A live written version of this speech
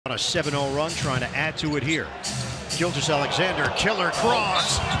On a 7-0 run, trying to add to it here. Gilgeous-Alexander, killer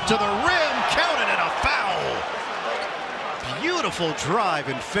cross to the rim, counted and a foul. Beautiful drive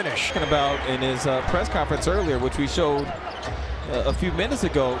and finish. About in his press conference earlier, which we showed a few minutes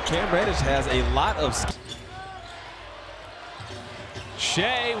ago, Cam Reddish has a lot of.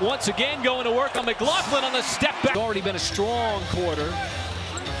 Shai once again going to work on McLaughlin on the step back. It's already been a strong quarter.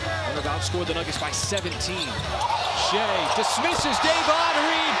 They've outscored the Nuggets by 17. Shai dismisses Davon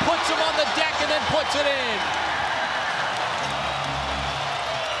Reed, puts him on the deck, and then puts it in.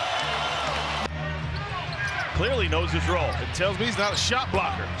 Clearly knows his role. It tells me he's not a shot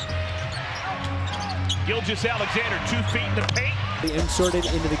blocker. Gilgeous-Alexander, 2 feet in the paint. Inserted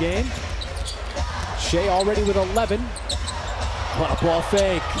into the game. Shai already with 11. What a ball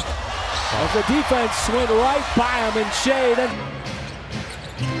fake. As the defense went right by him, and Shai then.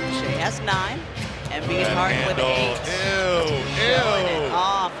 Shai has 9. And being Harden with 8. Ew.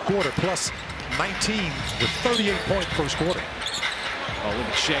 Off. Quarter plus 19 with 38-point first quarter. Oh, look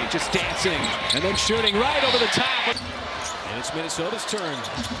at Shai just dancing and then shooting right over the top. And it's Minnesota's turn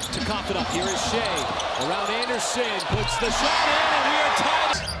to cough it up. Here is Shai around Anderson, puts the shot in, and we are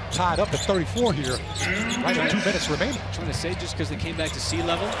tied. Tied up at 34 here. Right at 2 minutes remaining. Trying to say just because they came back to sea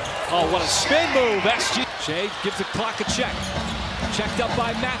level. Oh, what a spin move. SG. Shai gives the clock a check. Checked up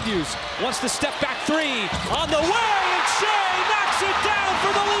by Matthews. Wants to step back 3 on the way, and Shai knocks it down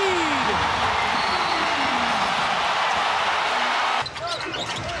for the lead.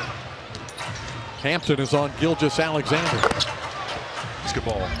 Hampton is on Gilgeous-Alexander.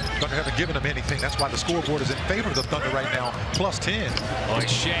 Basketball. Thunder haven't given him anything. That's why the scoreboard is in favor of the Thunder right now. Plus 10. Oh,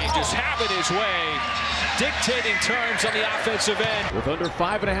 Shai just having his way, dictating terms on the offensive end. With under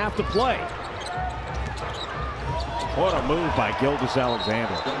 5.5 to play. What a move by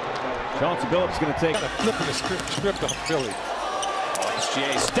Gilgeous-Alexander. Chauncey Billups going to take a flip of the script on Philly.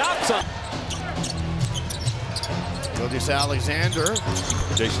 SGA stops on. Gilgeous-Alexander.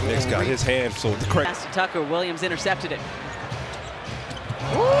 Jason Nick's got his hand, so the Pass to Tucker. Williams intercepted it.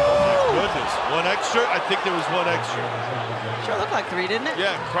 Oh my goodness. 1 extra? I think there was 1 extra. Sure looked like 3, didn't it?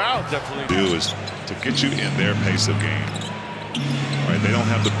 Yeah, crowd definitely. Do is to get you in their pace of game. Right? They don't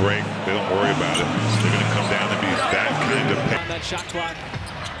have the break. They don't worry about it. So they're going to come down and be that kind of pace. On that shot clock,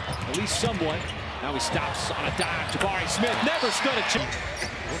 at least somewhat. Now he stops on a dive. Jabari Smith never stood a chance.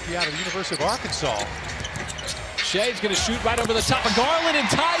 Rookie out of the University of Arkansas. Shai's going to shoot right over the top of Garland and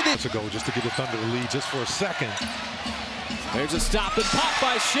tie this. Ago, just to give the Thunder the lead just for a second. There's a stop and pop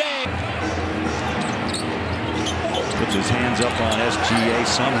by Shai. puts his hands up on SGA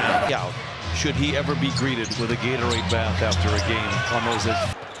somehow. Should he ever be greeted with a Gatorade bath after a game on those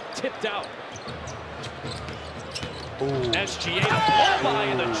tipped out. Ooh. SGA blow by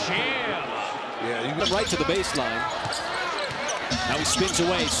in the jam. Yeah, you got right to the baseline. Now he spins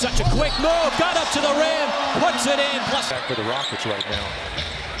away. Such a quick move. Got up to the rim. Puts it in. Plus back for the Rockets right now.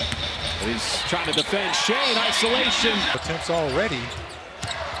 He's trying to defend Shai in isolation. Attempts already.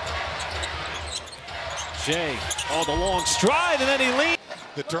 Shai, oh, the long stride, and then he leads.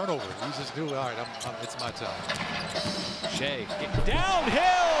 The turnover. He's just new. All right, it's my time. Shai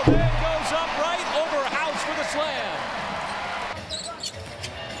downhill, then goes up right over House for the slam.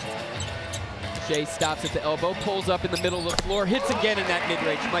 Shai stops at the elbow, pulls up in the middle of the floor, hits again in that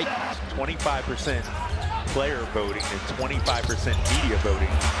mid-range. 25% player voting and 25% media voting.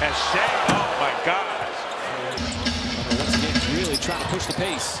 As Shai, oh my gosh. Once again, really trying to push the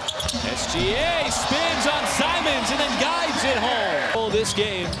pace. SGA spins on Simons and then guides it home. Oh, this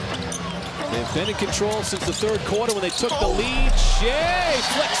game, they've been in control since the 3rd quarter when they took the lead. Shai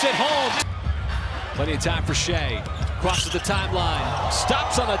flicks it home. Plenty of time for Shai. Crosses the timeline,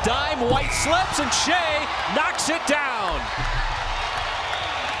 stops on a dime, White slips, and Shai knocks it down.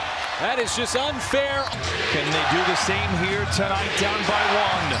 That is just unfair. Can they do the same here tonight, down by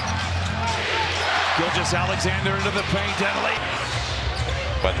 1? Gilgeous-Alexander into the paint and late.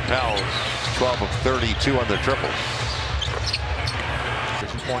 But the Pels, 12 of 32 on their triples. As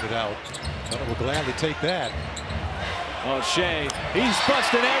you pointed out, Thunder will gladly take that. Oh, Shai, he's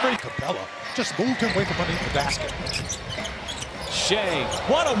busting every. Capella just moved him away from underneath the basket. Shai,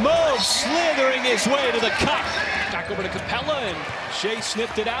 what a move, slithering his way to the cup. Back over to Capella, and Shai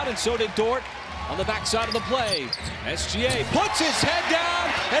sniffed it out, and so did Dort on the backside of the play. SGA puts his head down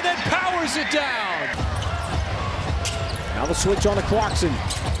and then powers it down. Now the switch on to Clarkson.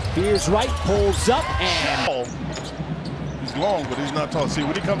 Veers right, pulls up, and he's long, but he's not tall. See,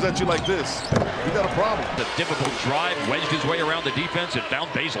 when he comes at you like this, you got a problem. The difficult drive, wedged his way around the defense and found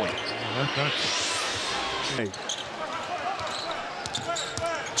Baisley.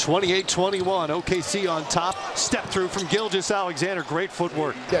 28-21, OKC on top. Step through from Gilgeous-Alexander. Great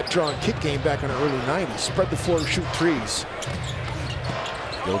footwork. That draw and kick game back in the early 90s. Spread the floor, shoot threes.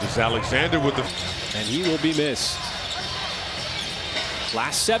 Gilgeous-Alexander with the... And he will be missed.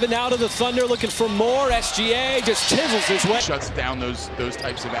 Last 7 now to the Thunder, looking for more. SGA just chisels his way. Shuts down those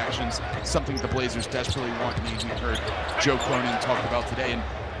types of actions, something the Blazers desperately want. And you heard Joe Cronin talk about today. And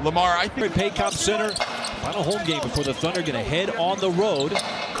Lamar, I think... Paycom Center, final home game before the Thunder going to head on the road.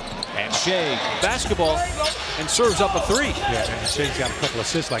 And Shai, basketball, and serves up a 3. Yeah, and Shai's got a couple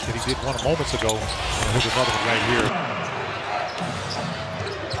assists like that he did one moments ago. And here's another one right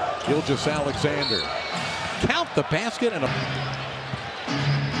here. Gilgeous-Alexander. Count the basket and a...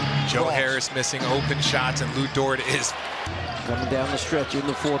 Joe Harris missing open shots, and Lou Dort is coming down the stretch in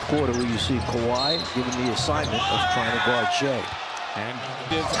the fourth quarter where you see Kawhi given the assignment of trying to guard Shai. And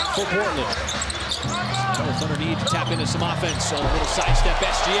for Portland. Now the Thunder need to tap into some offense. So a little sidestep.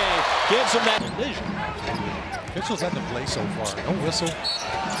 SGA gives him that vision. Mitchell's at the play so far. No whistle.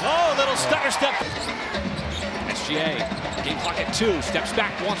 Oh, little stutter step. SGA, game clock at 2. Steps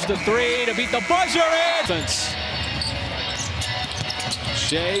back, wants the 3 to beat the buzzer in.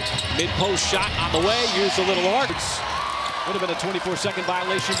 Shai, mid-post shot on the way, used a little arc. Would have been a 24-second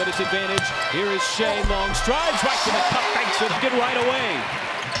violation, but it's advantage. Here is Shai, long strides right to the cup, banks it good right away.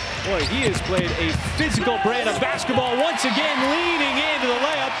 Boy, he has played a physical brand of basketball once again, leading into the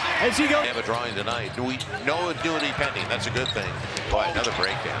layup as he goes. We have a drawing tonight. No duty pending. That's a good thing. Boy, another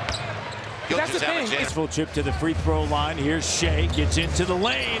breakdown. That's the thing. Full trip to the free throw line. Here's Shai, gets into the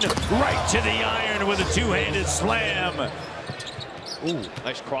lane, right to the iron with a two-handed slam. Ooh,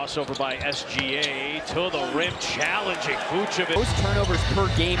 nice crossover by SGA to the rim, challenging Vucevic. Most turnovers per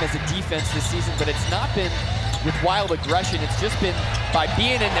game as a defense this season, but it's not been with wild aggression. It's just been by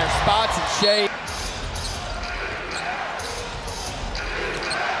being in their spots. And Shai.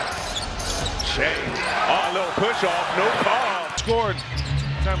 Shai, a little push off, no call. Scored.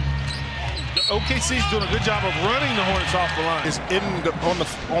 OKC's doing a good job of running the Hornets off the line. Is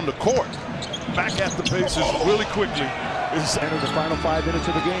on the court. Back at the Pacers really quickly. Enter the final 5 minutes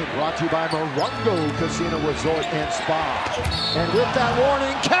of the game. Brought to you by Morongo Casino Resort and Spa. And with that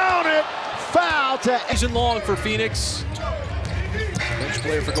warning, count it! Foul to... Season long for Phoenix. Bench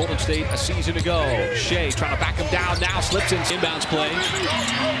player for Golden State a season ago. Shai trying to back him down now, slips in inbounds play.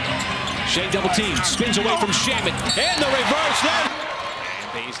 Shai double team, spins away from Shaman, and the reverse there.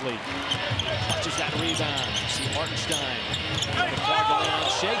 And Baisley touches that rebound. See Hartenstein.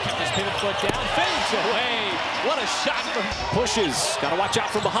 Shai kept his pivot foot down, fades away. What a shot from pushes. Got to watch out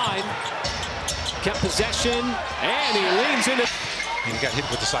from behind. Kept possession, and he leans into. He got hit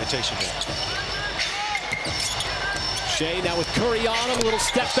with the citation there. Shai now with Curry on him, a little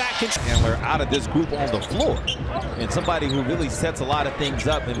step back. And we're out of this group on the floor. And somebody who really sets a lot of things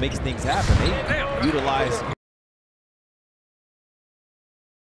up and makes things happen. They utilize